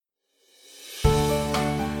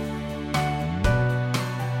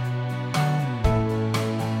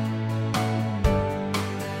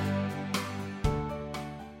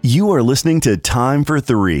You are listening to Time for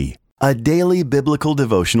Three, a daily biblical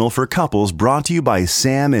devotional for couples brought to you by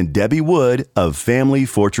Sam and Debbie Wood of Family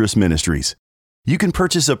Fortress Ministries. You can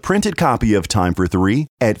purchase a printed copy of Time for Three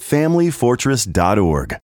at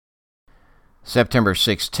familyfortress.org. September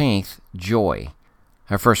 16th, Joy.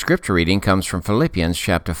 Our first scripture reading comes from Philippians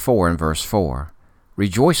chapter 4 and verse 4.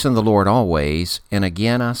 Rejoice in the Lord always, and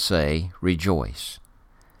again I say, rejoice.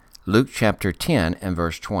 Luke chapter 10 and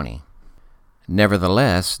verse 20.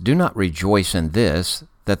 Nevertheless, do not rejoice in this,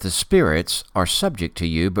 that the spirits are subject to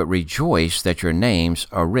you, but rejoice that your names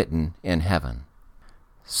are written in heaven.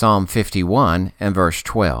 Psalm 51 and verse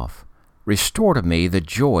 12. Restore to me the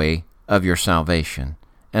joy of your salvation,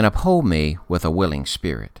 and uphold me with a willing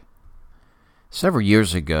spirit. Several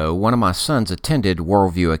years ago, one of my sons attended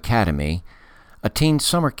Worldview Academy, a teen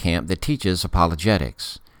summer camp that teaches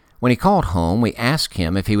apologetics. When he called home, we asked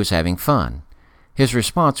him if he was having fun. His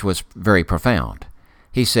response was very profound.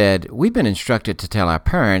 He said, "We've been instructed to tell our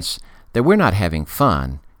parents that we're not having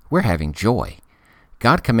fun, we're having joy.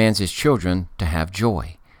 God commands His children to have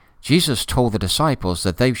joy. Jesus told the disciples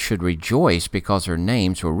that they should rejoice because their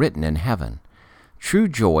names were written in heaven. True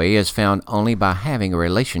joy is found only by having a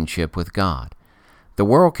relationship with God. The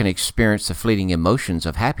world can experience the fleeting emotions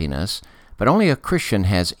of happiness, but only a Christian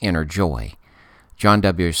has inner joy. John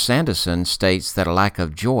W. Sanderson states that a lack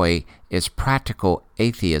of joy is practical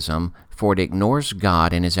atheism, for it ignores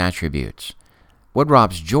God and His attributes. What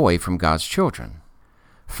robs joy from God's children?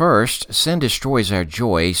 First, sin destroys our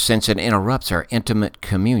joy since it interrupts our intimate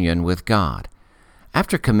communion with God.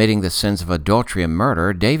 After committing the sins of adultery and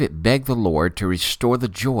murder, David begged the Lord to restore the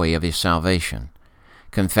joy of his salvation.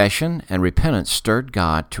 Confession and repentance stirred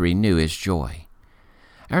God to renew His joy.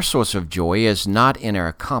 Our source of joy is not in our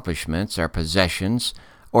accomplishments, our possessions,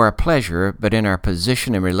 or our pleasure, but in our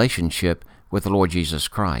position and relationship with the Lord Jesus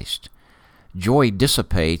Christ. Joy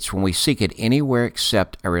dissipates when we seek it anywhere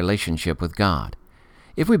except a relationship with God.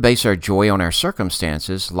 If we base our joy on our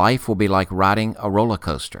circumstances, life will be like riding a roller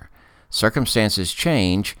coaster. Circumstances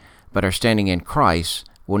change, but our standing in Christ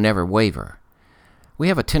will never waver. We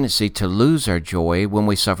have a tendency to lose our joy when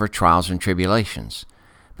we suffer trials and tribulations.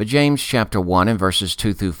 But James chapter 1 and verses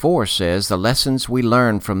 2 through 4 says the lessons we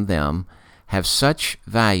learn from them have such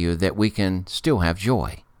value that we can still have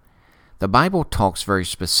joy. The Bible talks very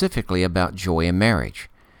specifically about joy in marriage.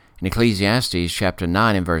 In Ecclesiastes chapter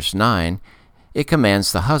 9 and verse 9, it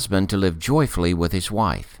commands the husband to live joyfully with his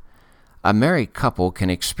wife. A married couple can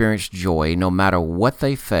experience joy no matter what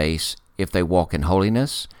they face if they walk in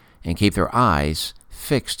holiness and keep their eyes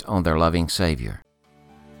fixed on their loving Savior.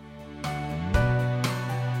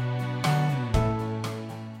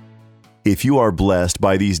 If you are blessed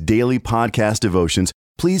by these daily podcast devotions,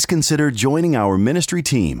 please consider joining our ministry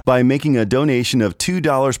team by making a donation of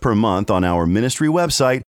 $2 per month on our ministry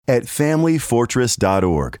website at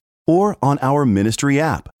familyfortress.org or on our ministry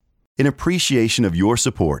app. In appreciation of your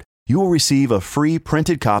support, you will receive a free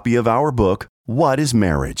printed copy of our book, What is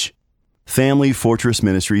Marriage? Family Fortress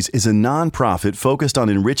Ministries is a nonprofit focused on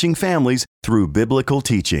enriching families through biblical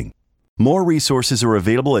teaching. More resources are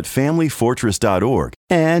available at familyfortress.org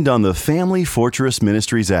and on the Family Fortress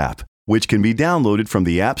Ministries app, which can be downloaded from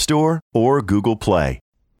the App Store or Google Play.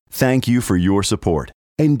 Thank you for your support,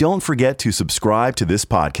 and don't forget to subscribe to this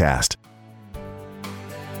podcast.